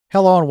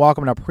Hello and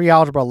welcome to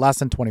Pre-Algebra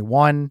Lesson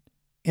 21.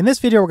 In this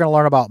video, we're going to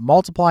learn about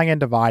multiplying and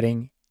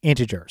dividing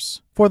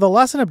integers. For the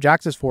lesson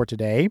objectives for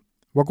today,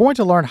 we're going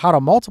to learn how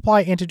to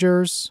multiply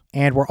integers,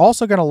 and we're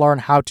also going to learn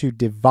how to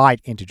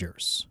divide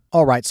integers.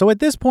 All right, so at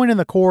this point in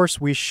the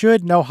course, we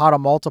should know how to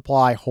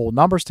multiply whole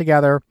numbers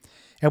together.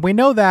 And we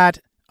know that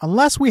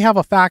unless we have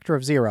a factor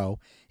of 0,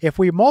 if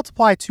we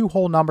multiply two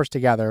whole numbers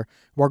together,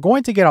 we're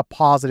going to get a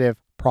positive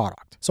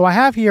product. So I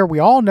have here, we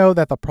all know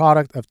that the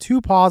product of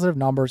two positive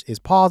numbers is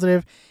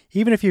positive,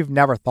 even if you've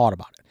never thought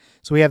about it.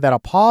 So we have that a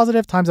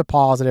positive times a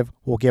positive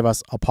will give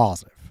us a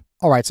positive.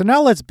 All right, so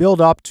now let's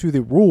build up to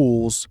the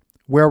rules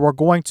where we're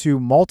going to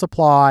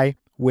multiply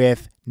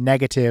with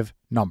negative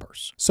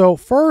numbers. So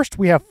first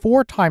we have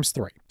 4 times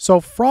 3.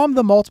 So from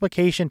the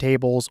multiplication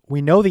tables,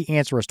 we know the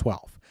answer is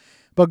 12.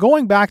 But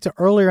going back to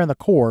earlier in the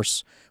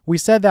course, we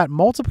said that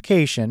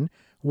multiplication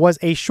was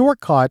a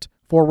shortcut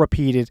for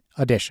repeated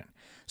addition.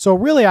 So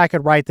really I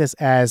could write this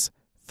as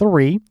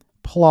 3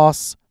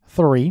 plus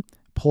 3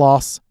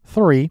 plus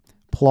 3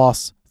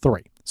 plus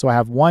 3. So I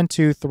have 1,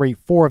 2, 3,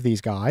 4 of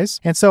these guys.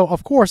 And so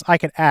of course I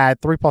could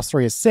add 3 plus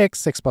 3 is 6,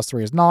 6 plus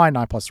 3 is 9,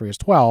 9 plus 3 is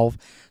 12.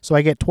 So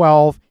I get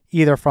 12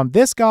 either from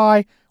this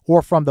guy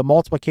or from the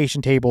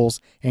multiplication tables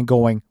and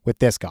going with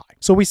this guy.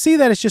 So we see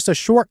that it's just a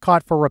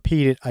shortcut for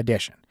repeated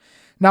addition.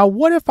 Now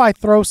what if I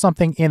throw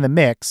something in the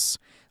mix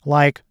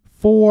like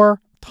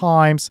 4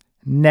 times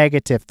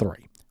negative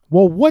 3?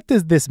 Well, what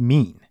does this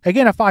mean?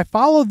 Again, if I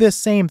follow this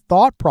same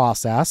thought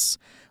process,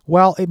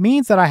 well, it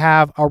means that I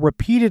have a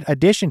repeated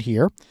addition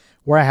here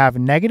where I have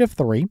negative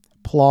 3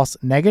 plus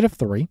negative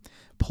 3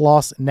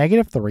 plus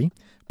negative 3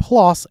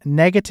 plus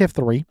negative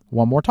 3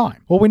 one more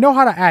time. Well, we know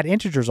how to add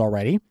integers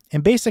already,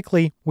 and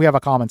basically we have a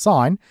common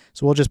sign,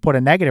 so we'll just put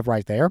a negative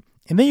right there,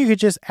 and then you could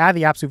just add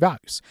the absolute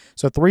values.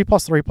 So 3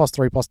 plus 3 plus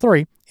 3 plus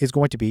 3 is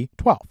going to be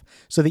 12.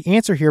 So the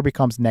answer here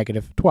becomes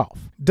negative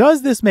 12.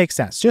 Does this make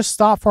sense? Just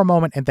stop for a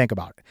moment and think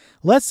about it.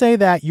 Let's say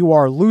that you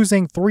are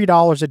losing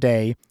 $3 a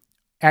day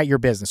at your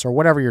business or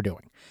whatever you're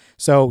doing.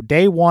 So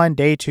day 1,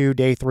 day 2,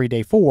 day 3,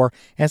 day 4,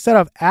 instead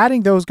of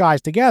adding those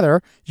guys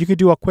together, you could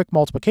do a quick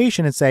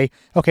multiplication and say,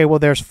 okay, well,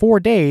 there's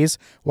 4 days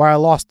where I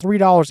lost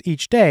 $3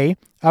 each day.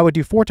 I would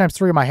do 4 times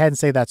 3 in my head and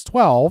say that's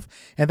 12,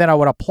 and then I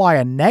would apply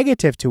a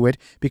negative to it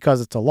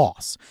because it's a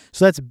loss.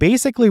 So that's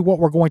basically what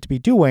we're going to be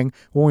doing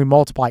when we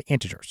multiply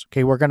integers.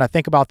 Okay, we're going to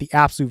think about the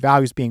absolute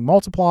values being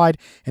multiplied,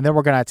 and then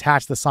we're going to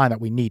attach the sign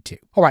that we need to.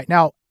 All right,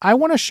 now I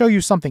want to show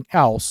you something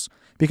else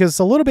because it's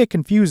a little bit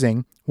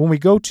confusing when we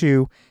go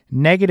to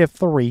negative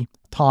 3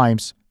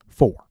 times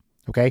 4.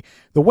 Okay,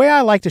 the way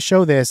I like to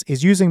show this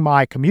is using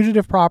my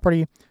commutative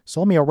property. So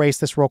let me erase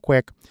this real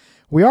quick.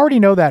 We already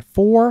know that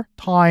 4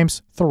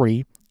 times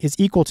 3 is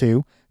equal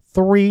to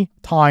 3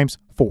 times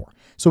 4.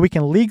 So we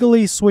can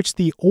legally switch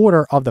the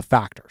order of the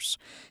factors.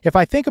 If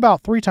I think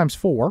about 3 times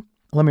 4,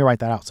 let me write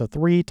that out. So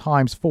 3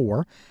 times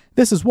 4,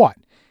 this is what?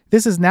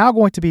 This is now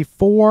going to be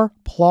 4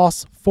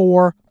 plus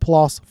 4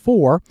 plus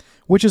 4,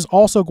 which is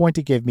also going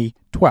to give me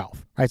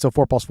 12, right? So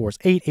 4 plus 4 is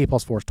 8, 8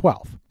 plus 4 is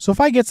 12. So if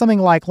I get something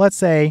like, let's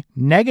say,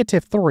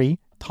 negative 3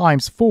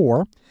 times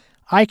 4,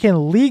 I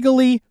can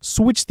legally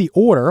switch the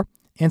order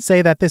and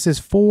say that this is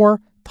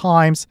 4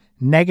 times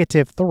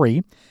negative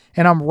 3,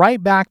 and I'm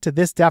right back to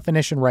this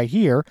definition right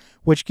here,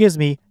 which gives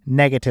me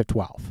negative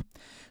 12.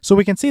 So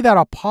we can see that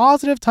a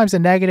positive times a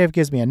negative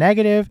gives me a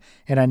negative,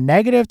 and a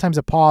negative times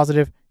a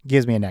positive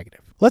gives me a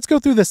negative. Let's go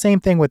through the same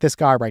thing with this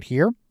guy right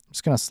here. I'm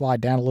just going to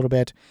slide down a little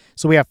bit.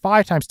 So we have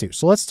 5 times 2.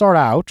 So let's start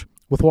out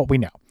with what we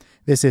know.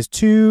 This is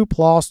 2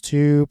 plus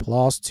 2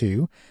 plus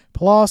 2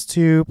 plus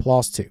 2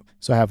 plus 2.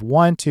 So I have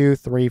 1, 2,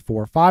 3,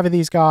 4, 5 of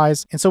these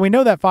guys. And so we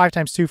know that 5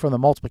 times 2 from the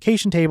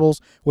multiplication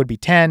tables would be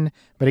 10.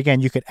 But again,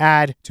 you could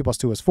add 2 plus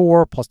 2 is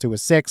 4, plus 2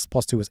 is 6,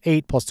 plus 2 is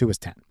 8, plus 2 is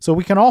 10. So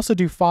we can also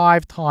do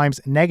 5 times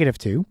negative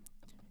 2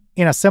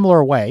 in a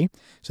similar way.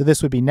 So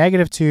this would be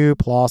negative 2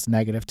 plus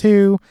negative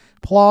 2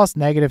 plus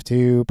negative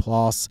 2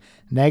 plus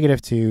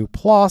negative 2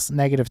 plus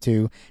negative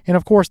 2. And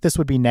of course, this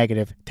would be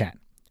negative 10.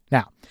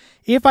 Now,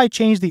 if I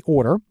change the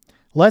order,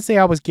 let's say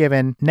I was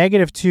given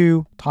negative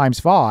 2 times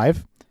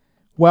 5.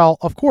 Well,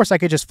 of course, I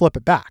could just flip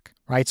it back,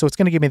 right? So it's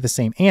going to give me the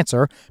same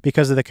answer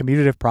because of the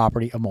commutative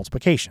property of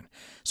multiplication.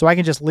 So I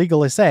can just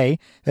legally say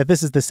that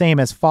this is the same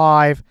as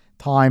 5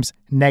 times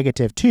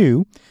negative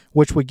 2,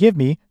 which would give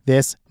me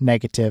this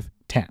negative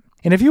 10.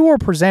 And if you were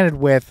presented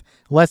with,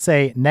 let's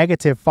say,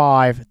 negative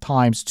 5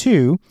 times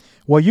 2,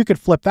 well, you could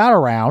flip that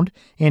around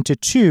into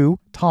 2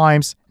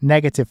 times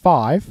negative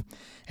 5.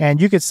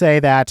 And you could say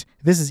that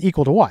this is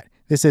equal to what?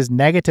 This is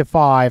negative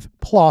 5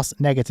 plus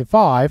negative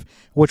 5,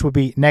 which would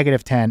be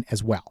negative 10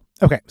 as well.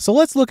 Okay, so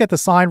let's look at the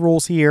sign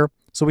rules here.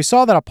 So we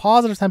saw that a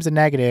positive times a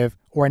negative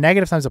or a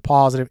negative times a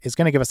positive is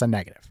going to give us a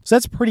negative. So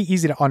that's pretty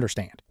easy to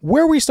understand.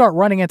 Where we start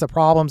running into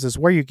problems is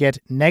where you get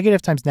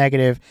negative times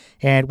negative,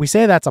 and we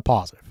say that's a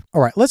positive.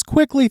 All right, let's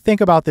quickly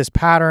think about this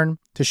pattern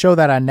to show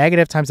that a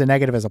negative times a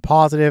negative is a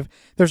positive.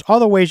 There's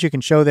other ways you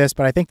can show this,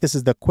 but I think this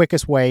is the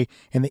quickest way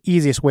and the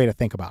easiest way to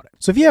think about it.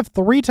 So if you have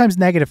 3 times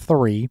negative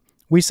 3,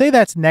 we say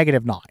that's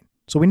negative 9.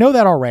 So we know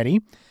that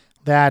already,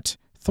 that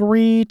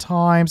 3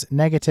 times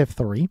negative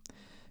 3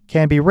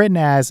 can be written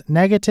as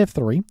negative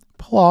 3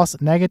 plus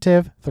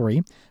negative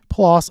 3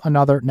 plus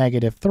another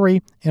negative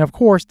 3. And of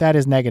course, that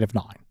is negative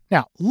 9.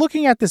 Now,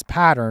 looking at this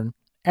pattern,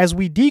 as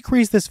we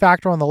decrease this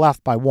factor on the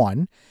left by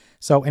 1,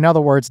 so in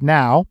other words,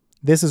 now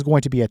this is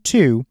going to be a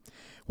 2,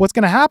 what's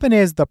going to happen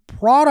is the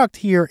product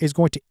here is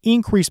going to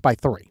increase by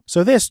 3.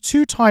 So this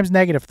 2 times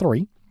negative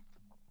 3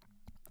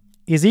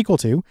 is equal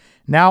to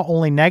now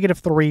only negative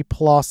 3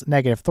 plus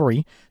negative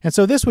 3. And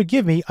so this would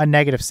give me a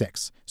negative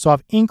 6. So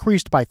I've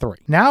increased by 3.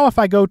 Now if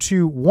I go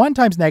to 1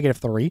 times negative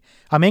 3,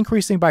 I'm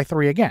increasing by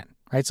 3 again,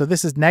 right? So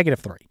this is negative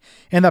 3.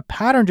 And the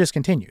pattern just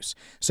continues.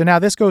 So now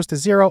this goes to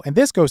 0 and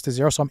this goes to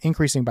 0, so I'm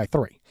increasing by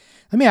 3.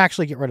 Let me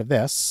actually get rid of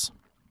this.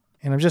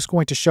 And I'm just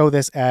going to show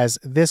this as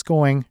this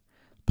going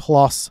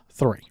plus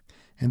 3,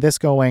 and this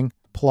going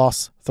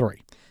plus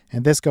 3,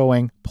 and this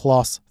going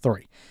plus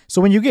 3. So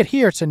when you get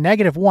here to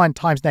negative 1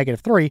 times negative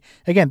 3,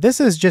 again,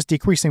 this is just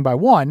decreasing by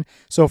 1.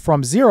 So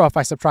from 0, if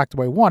I subtract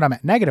away 1, I'm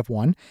at negative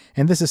 1,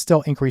 and this is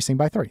still increasing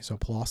by 3, so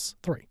plus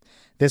 3.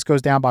 This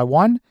goes down by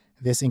 1,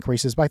 this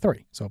increases by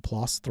 3, so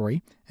plus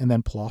 3, and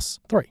then plus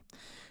 3.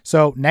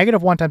 So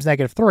negative 1 times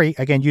negative 3,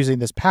 again, using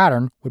this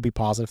pattern, would be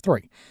positive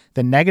 3.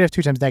 Then negative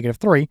 2 times negative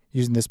 3,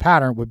 using this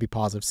pattern, would be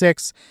positive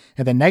 6.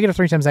 And then negative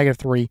 3 times negative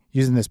 3,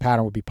 using this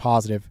pattern, would be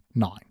positive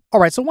 9. All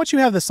right, so once you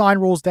have the sign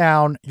rules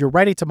down, you're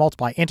ready to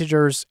multiply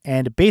integers.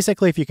 And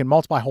basically, if you can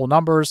multiply whole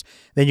numbers,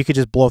 then you could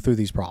just blow through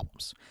these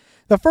problems.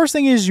 The first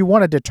thing is you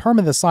want to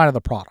determine the sign of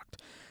the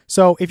product.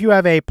 So if you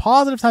have a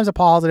positive times a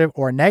positive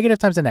or a negative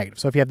times a negative,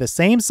 so if you have the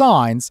same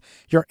signs,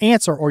 your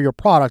answer or your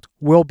product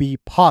will be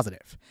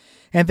positive.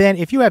 And then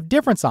if you have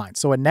different signs,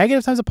 so a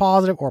negative times a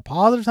positive or a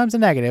positive times a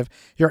negative,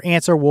 your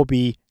answer will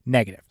be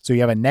negative. So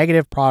you have a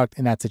negative product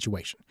in that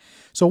situation.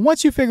 So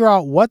once you figure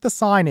out what the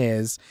sign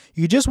is,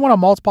 you just want to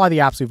multiply the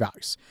absolute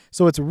values.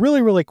 So it's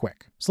really, really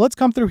quick. So let's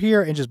come through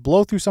here and just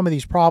blow through some of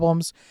these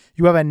problems.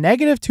 You have a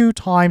negative 2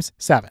 times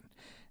 7.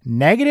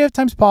 Negative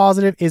times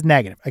positive is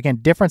negative. Again,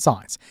 different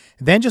signs.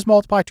 Then just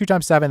multiply 2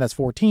 times 7, that's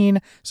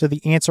 14. So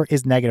the answer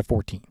is negative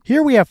 14.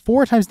 Here we have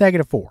 4 times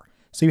negative 4.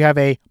 So you have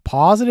a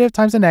positive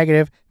times a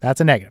negative,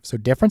 that's a negative. So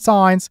different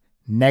signs,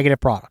 negative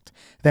product.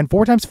 Then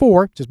 4 times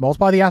 4, just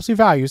multiply the absolute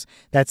values,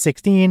 that's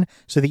 16.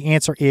 So the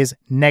answer is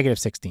negative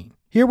 16.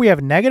 Here we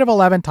have negative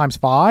 11 times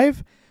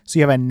 5. So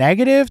you have a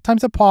negative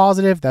times a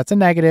positive, that's a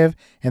negative.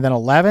 And then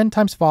 11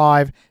 times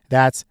 5,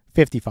 that's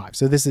 55.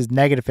 So this is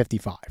negative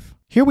 55.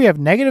 Here we have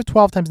negative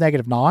 12 times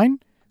negative 9.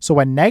 So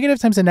a negative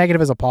times a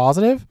negative is a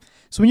positive.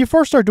 So when you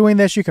first start doing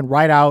this, you can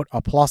write out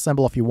a plus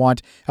symbol if you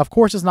want. Of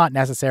course, it's not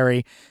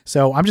necessary.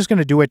 So I'm just going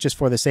to do it just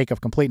for the sake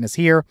of completeness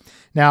here.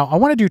 Now, I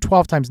want to do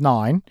 12 times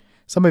 9.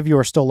 Some of you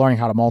are still learning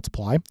how to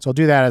multiply. So I'll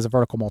do that as a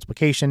vertical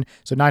multiplication.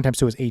 So 9 times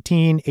 2 is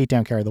 18. 8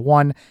 down, carry the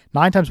 1.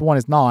 9 times 1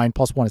 is 9,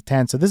 plus 1 is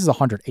 10. So this is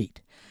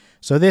 108.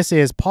 So this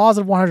is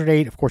positive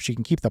 108. Of course, you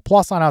can keep the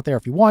plus sign out there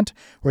if you want,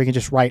 or you can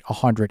just write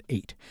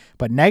 108.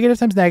 But negative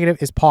times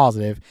negative is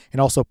positive,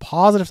 and also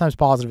positive times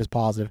positive is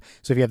positive.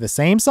 So if you have the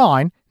same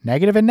sign,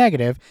 negative and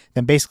negative,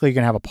 then basically you're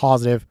going to have a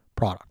positive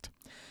product.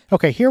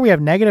 Okay, here we have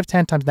negative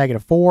 10 times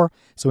negative 4.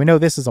 So we know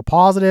this is a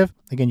positive.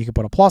 Again, you can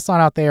put a plus sign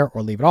out there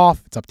or leave it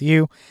off. It's up to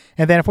you.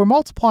 And then if we're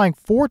multiplying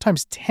 4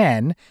 times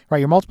 10, right,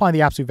 you're multiplying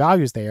the absolute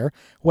values there.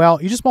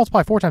 Well, you just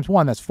multiply 4 times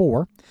 1, that's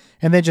 4.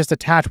 And then just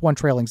attach one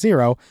trailing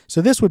 0.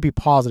 So this would be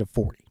positive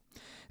 40.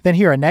 Then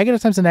here, a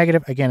negative times a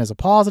negative, again, is a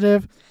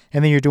positive.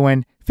 And then you're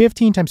doing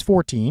 15 times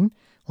 14.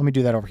 Let me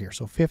do that over here.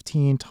 So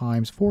 15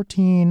 times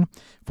 14.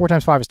 4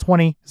 times 5 is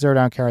 20. 0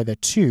 down, carry the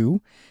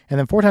 2. And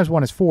then 4 times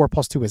 1 is 4,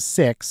 plus 2 is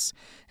 6.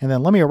 And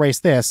then let me erase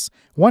this.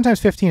 1 times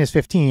 15 is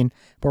 15.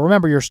 But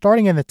remember, you're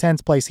starting in the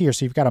tens place here,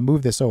 so you've got to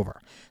move this over.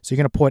 So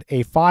you're going to put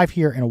a 5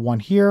 here and a 1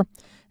 here.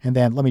 And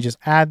then let me just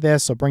add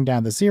this. So bring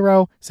down the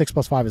 0. 6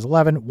 plus 5 is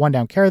 11. 1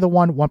 down, carry the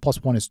 1. 1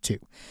 plus 1 is 2.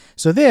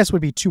 So this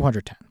would be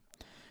 210.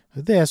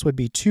 This would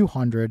be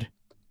 210.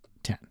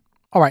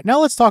 All right, now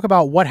let's talk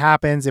about what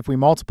happens if we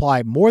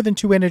multiply more than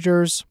 2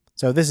 integers.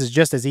 So this is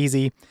just as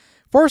easy.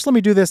 First, let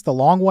me do this the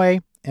long way,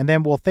 and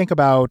then we'll think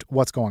about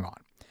what's going on.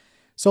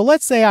 So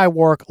let's say I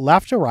work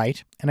left to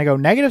right, and I go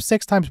negative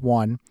 6 times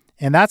 1,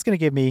 and that's going to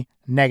give me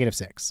negative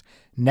 6.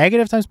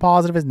 Negative times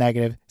positive is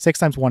negative. 6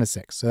 times 1 is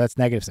 6, so that's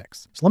negative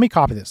 6. So let me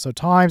copy this. So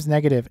times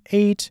negative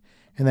 8,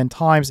 and then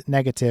times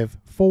negative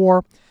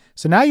 4.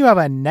 So now you have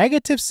a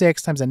negative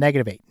 6 times a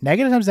negative 8.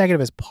 Negative times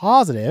negative is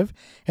positive,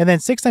 and then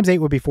 6 times 8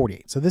 would be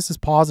 48. So this is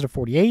positive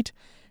 48,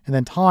 and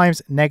then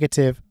times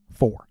negative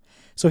 4.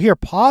 So here,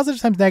 positive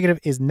times negative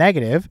is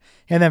negative,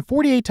 and then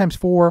 48 times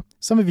 4,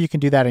 some of you can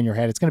do that in your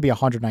head. It's going to be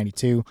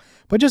 192,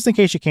 but just in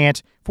case you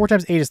can't, 4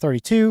 times 8 is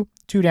 32,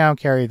 2 down,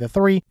 carry the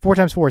 3. 4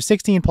 times 4 is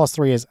 16, plus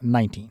 3 is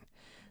 19.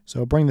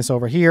 So bring this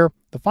over here.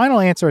 The final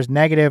answer is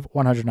negative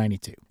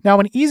 192. Now,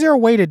 an easier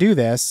way to do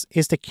this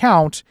is to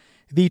count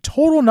the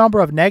total number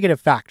of negative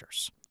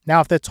factors.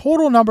 Now, if the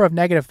total number of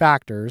negative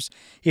factors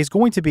is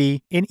going to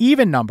be an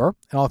even number,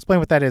 and I'll explain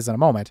what that is in a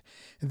moment,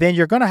 then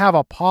you're going to have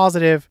a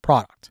positive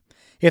product.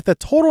 If the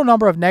total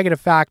number of negative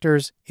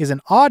factors is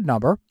an odd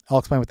number, I'll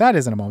explain what that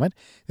is in a moment,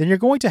 then you're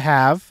going to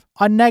have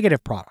a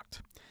negative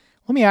product.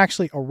 Let me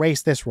actually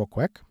erase this real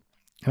quick.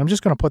 And I'm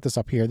just going to put this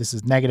up here. This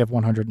is negative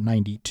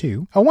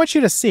 192. I want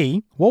you to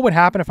see what would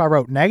happen if I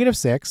wrote negative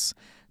 6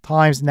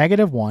 times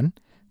negative 1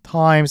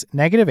 times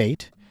negative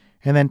 8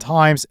 and then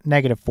times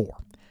negative 4.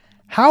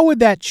 How would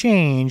that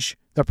change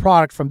the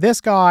product from this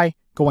guy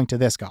going to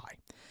this guy?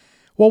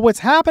 Well, what's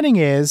happening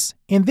is,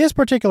 in this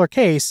particular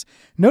case,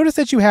 notice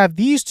that you have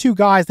these two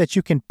guys that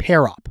you can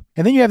pair up,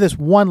 and then you have this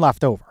one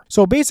left over.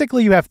 So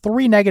basically you have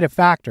 3 negative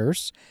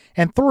factors,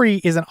 and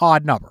 3 is an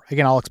odd number.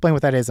 Again, I'll explain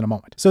what that is in a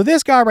moment. So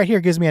this guy right here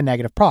gives me a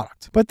negative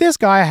product. But this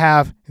guy, I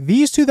have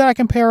these two that I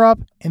can pair up,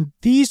 and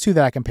these two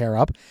that I can pair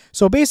up.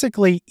 So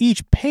basically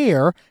each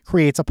pair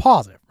creates a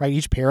positive, right?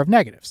 Each pair of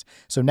negatives.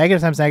 So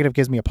negative times negative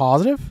gives me a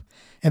positive,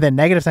 and then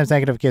negative times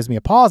negative gives me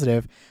a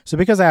positive. So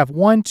because I have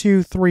 1,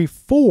 2, 3,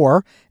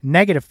 4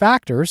 negative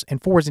factors,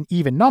 and 4 is an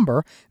even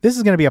number, this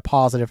is going to be a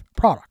positive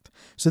product.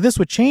 So this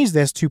would change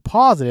this to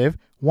positive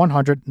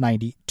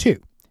 192.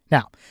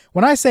 Now,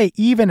 when I say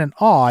even and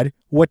odd,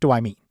 what do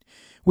I mean?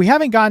 We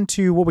haven't gotten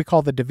to what we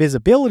call the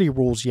divisibility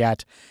rules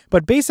yet,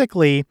 but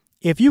basically,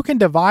 if you can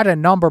divide a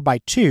number by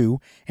 2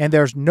 and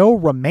there's no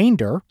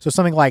remainder, so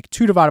something like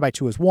 2 divided by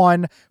 2 is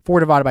 1, 4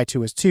 divided by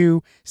 2 is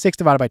 2, 6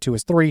 divided by 2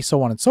 is 3,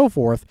 so on and so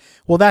forth,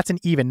 well, that's an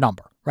even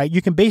number, right?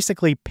 You can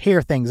basically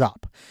pair things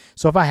up.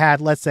 So if I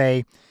had, let's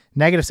say,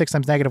 negative 6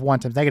 times negative 1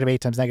 times negative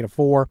 8 times negative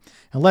 4,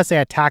 and let's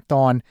say I tacked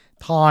on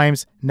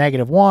times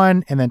negative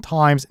 1 and then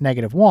times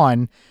negative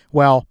 1,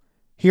 well,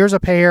 here's a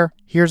pair,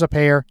 here's a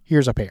pair,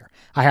 here's a pair.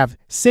 I have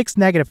 6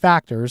 negative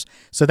factors,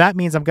 so that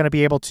means I'm going to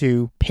be able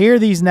to pair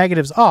these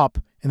negatives up,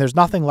 and there's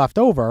nothing left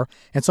over,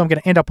 and so I'm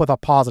going to end up with a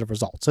positive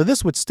result. So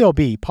this would still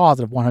be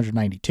positive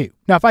 192.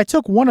 Now, if I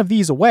took one of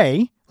these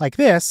away, like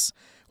this,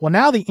 well,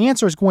 now the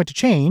answer is going to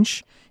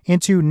change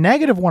into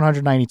negative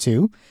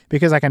 192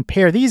 because I can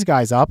pair these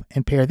guys up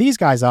and pair these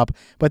guys up,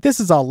 but this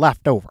is a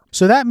leftover.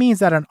 So that means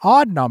that an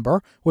odd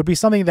number would be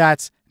something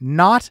that's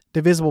not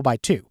divisible by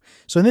 2.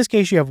 So in this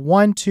case, you have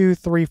 1, 2,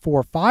 3,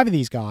 4, 5 of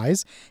these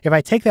guys. If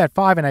I take that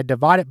 5 and I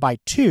divide it by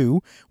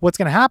 2, what's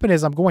going to happen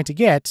is I'm going to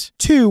get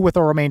 2 with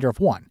a remainder of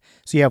 1.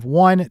 So you have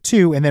 1,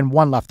 2, and then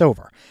 1 left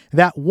over.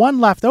 That 1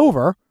 left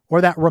over,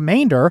 or that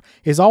remainder,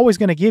 is always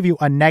going to give you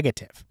a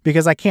negative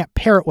because I can't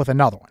pair it with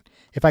another one.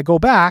 If I go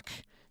back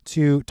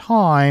to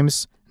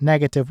times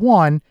negative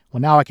 1,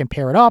 well, now I can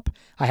pair it up.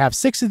 I have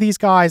 6 of these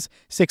guys.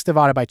 6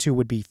 divided by 2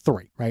 would be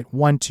 3, right?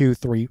 1, 2,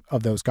 3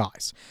 of those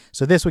guys.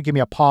 So this would give me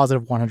a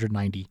positive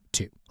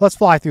 192. Let's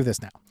fly through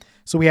this now.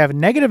 So we have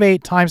negative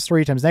 8 times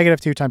 3 times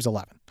negative 2 times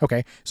 11.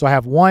 Okay, so I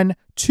have 1,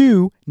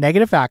 2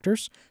 negative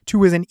factors.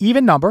 2 is an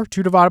even number.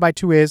 2 divided by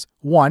 2 is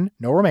 1,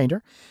 no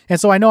remainder. And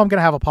so I know I'm going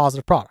to have a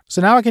positive product.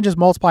 So now I can just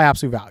multiply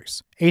absolute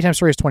values. 8 times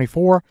 3 is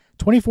 24.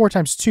 24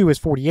 times 2 is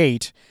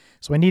 48.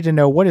 So I need to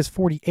know what is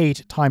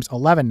 48 times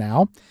 11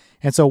 now.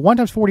 And so 1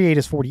 times 48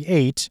 is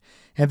 48.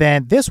 And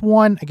then this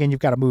one, again, you've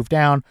got to move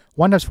down.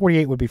 1 times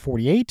 48 would be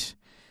 48.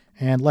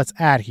 And let's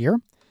add here.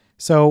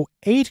 So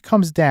 8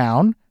 comes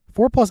down.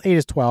 4 plus 8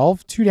 is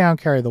 12. 2 down,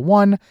 carry the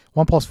 1.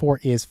 1 plus 4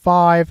 is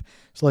 5.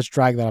 So let's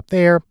drag that up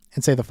there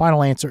and say the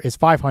final answer is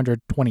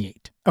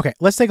 528. Okay,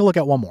 let's take a look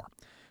at one more.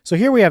 So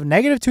here we have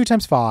negative 2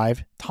 times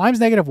 5 times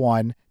negative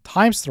 1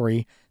 times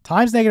 3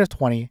 times negative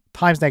 20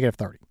 times negative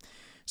 30.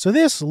 So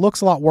this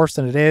looks a lot worse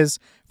than it is.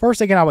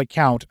 First, again, I would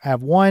count. I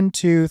have 1,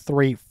 2,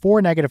 3,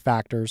 4 negative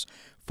factors.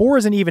 4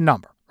 is an even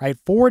number, right?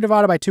 4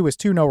 divided by 2 is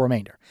 2, no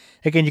remainder.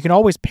 Again, you can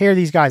always pair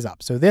these guys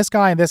up. So this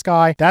guy and this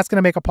guy, that's going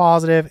to make a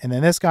positive. And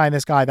then this guy and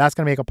this guy, that's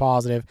going to make a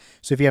positive.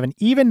 So if you have an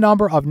even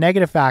number of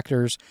negative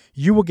factors,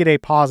 you will get a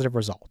positive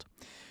result.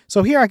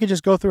 So here I could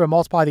just go through and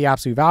multiply the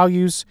absolute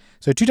values.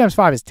 So 2 times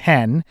 5 is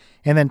 10.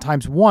 And then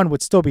times 1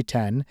 would still be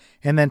 10.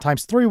 And then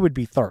times 3 would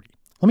be 30.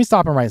 Let me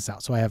stop and write this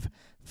out. So I have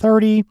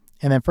 30.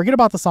 And then forget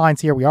about the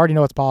signs here. We already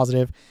know it's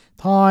positive.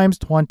 Times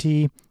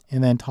 20,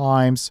 and then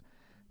times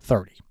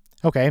 30.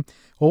 Okay,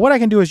 well, what I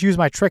can do is use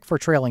my trick for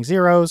trailing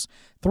zeros.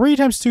 3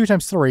 times 2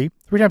 times 3.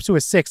 3 times 2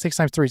 is 6. 6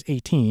 times 3 is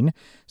 18.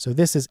 So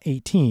this is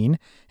 18.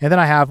 And then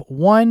I have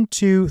 1,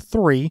 2,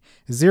 3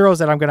 zeros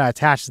that I'm going to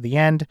attach to the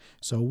end.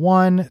 So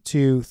 1,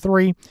 2,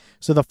 3.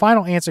 So the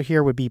final answer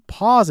here would be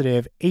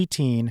positive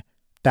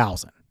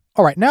 18,000.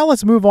 All right, now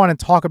let's move on and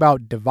talk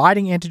about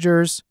dividing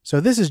integers.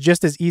 So this is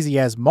just as easy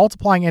as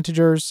multiplying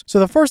integers. So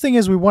the first thing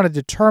is we want to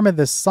determine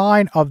the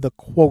sign of the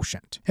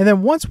quotient. And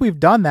then once we've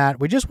done that,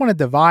 we just want to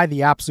divide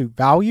the absolute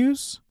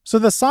values. So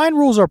the sign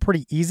rules are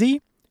pretty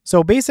easy.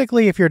 So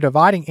basically, if you're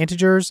dividing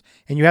integers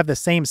and you have the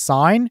same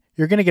sign,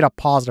 you're going to get a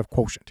positive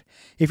quotient.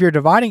 If you're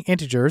dividing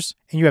integers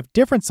and you have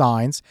different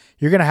signs,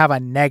 you're going to have a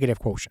negative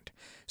quotient.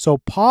 So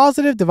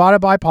positive divided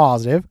by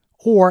positive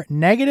or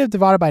negative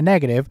divided by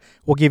negative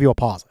will give you a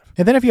positive.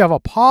 And then if you have a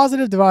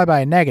positive divided by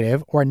a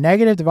negative or a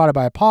negative divided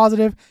by a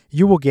positive,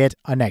 you will get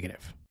a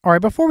negative. All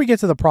right, before we get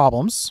to the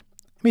problems,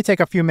 let me take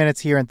a few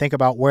minutes here and think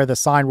about where the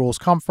sign rules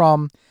come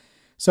from.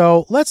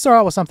 So let's start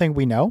out with something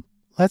we know.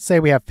 Let's say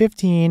we have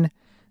 15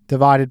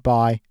 divided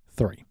by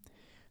 3.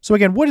 So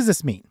again, what does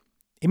this mean?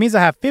 It means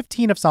I have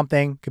 15 of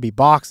something, could be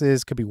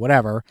boxes, could be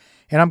whatever,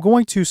 and I'm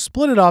going to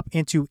split it up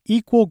into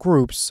equal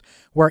groups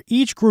where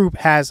each group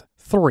has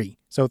 3.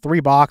 So 3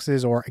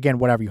 boxes, or again,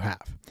 whatever you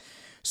have.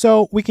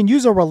 So we can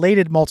use a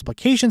related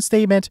multiplication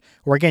statement,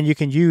 or again, you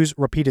can use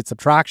repeated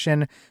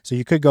subtraction. So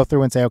you could go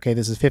through and say, okay,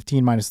 this is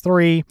 15 minus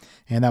 3,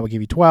 and that would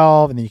give you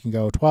 12. And then you can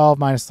go 12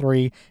 minus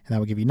 3, and that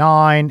would give you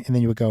 9. And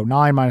then you would go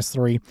 9 minus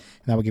 3, and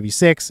that would give you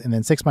 6. And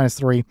then 6 minus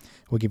 3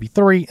 will give you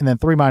 3. And then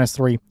 3 minus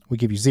 3 will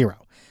give you 0.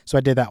 So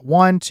I did that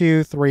 1,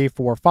 2, 3,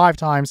 4, 5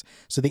 times.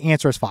 So the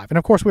answer is 5. And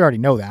of course, we already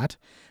know that.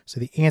 So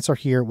the answer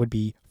here would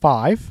be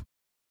 5.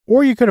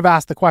 Or you could have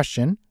asked the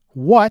question,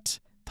 what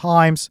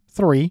times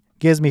 3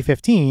 gives me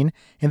 15,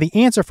 and the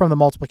answer from the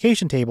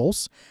multiplication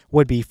tables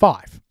would be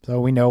 5. So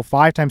we know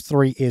 5 times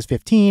 3 is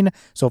 15,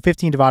 so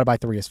 15 divided by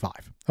 3 is 5.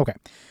 Okay,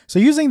 so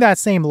using that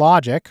same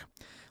logic,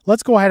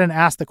 let's go ahead and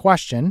ask the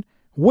question,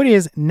 what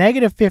is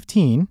negative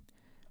 15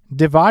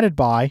 divided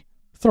by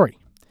 3?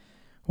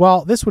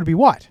 Well, this would be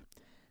what?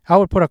 I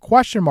would put a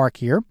question mark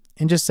here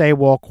and just say,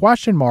 well,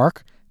 question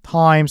mark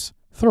times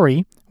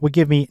 3 would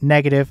give me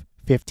negative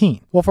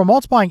 15. Well, for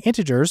multiplying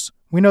integers,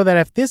 we know that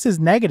if this is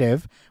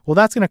negative, well,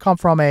 that's going to come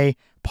from a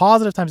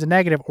positive times a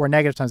negative or a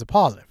negative times a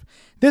positive.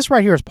 This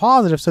right here is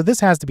positive, so this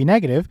has to be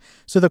negative.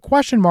 So the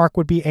question mark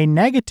would be a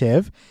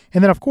negative.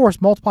 And then, of course,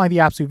 multiplying the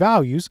absolute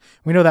values,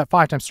 we know that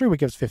 5 times 3 would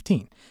give us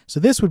 15. So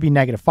this would be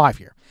negative 5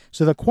 here.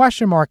 So the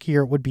question mark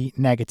here would be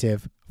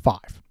negative 5.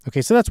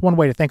 Okay, so that's one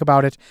way to think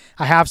about it.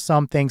 I have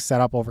some things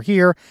set up over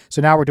here.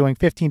 So now we're doing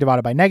 15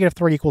 divided by negative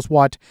 3 equals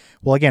what?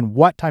 Well, again,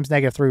 what times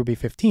negative 3 would be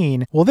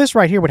 15? Well, this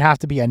right here would have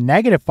to be a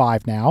negative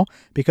 5 now,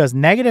 because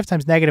negative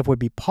times negative would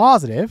be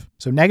positive.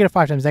 So negative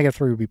 5 times negative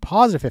 3 would be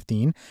positive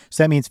 15.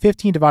 So that means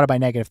 15 divided by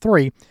negative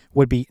 3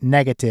 would be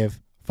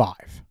negative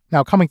 5.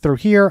 Now coming through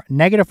here,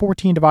 negative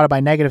 14 divided by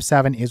negative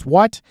 7 is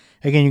what?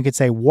 Again, you could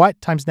say what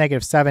times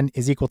negative 7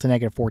 is equal to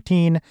negative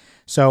 14.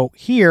 So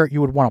here you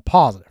would want a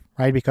positive,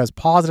 right? Because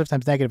positive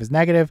times negative is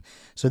negative.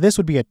 So this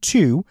would be a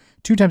 2.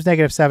 2 times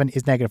negative 7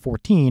 is negative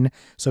 14.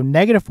 So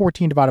negative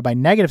 14 divided by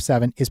negative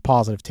 7 is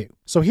positive 2.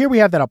 So here we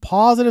have that a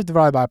positive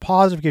divided by a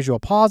positive gives you a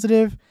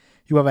positive.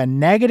 You have a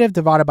negative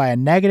divided by a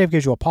negative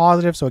gives you a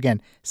positive. So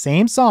again,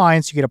 same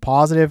signs, you get a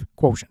positive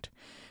quotient.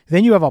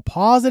 Then you have a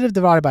positive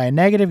divided by a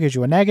negative gives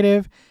you a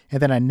negative,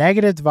 and then a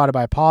negative divided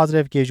by a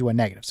positive gives you a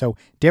negative. So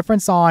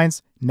different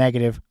signs,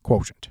 negative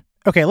quotient.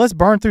 Okay, let's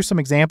burn through some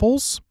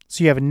examples.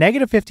 So you have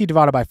negative 50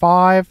 divided by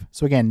 5.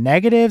 So again,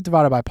 negative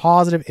divided by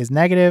positive is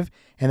negative,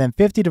 and then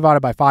 50 divided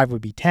by 5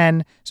 would be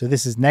 10. So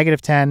this is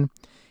negative 10.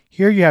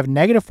 Here you have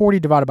negative 40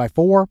 divided by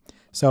 4.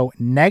 So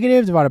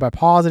negative divided by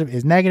positive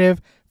is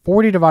negative.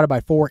 40 divided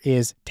by 4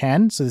 is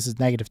 10, so this is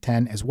negative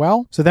 10 as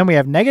well. So then we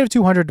have negative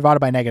 200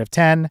 divided by negative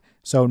 10.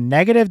 So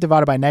negative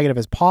divided by negative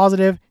is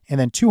positive, and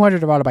then 200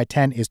 divided by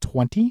 10 is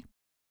 20.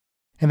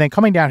 And then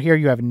coming down here,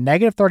 you have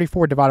negative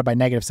 34 divided by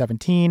negative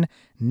 17.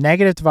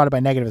 Negative divided by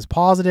negative is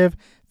positive.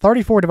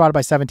 34 divided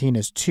by 17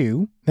 is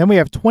 2. Then we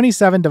have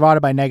 27 divided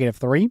by negative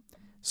 3.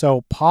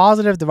 So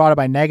positive divided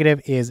by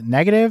negative is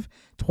negative.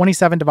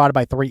 27 divided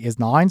by 3 is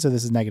 9, so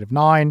this is negative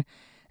 9.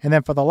 And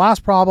then for the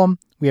last problem,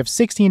 we have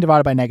 16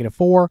 divided by negative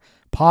 4.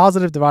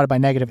 Positive divided by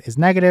negative is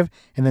negative.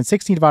 And then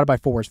 16 divided by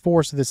 4 is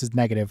 4. So this is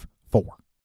negative 4.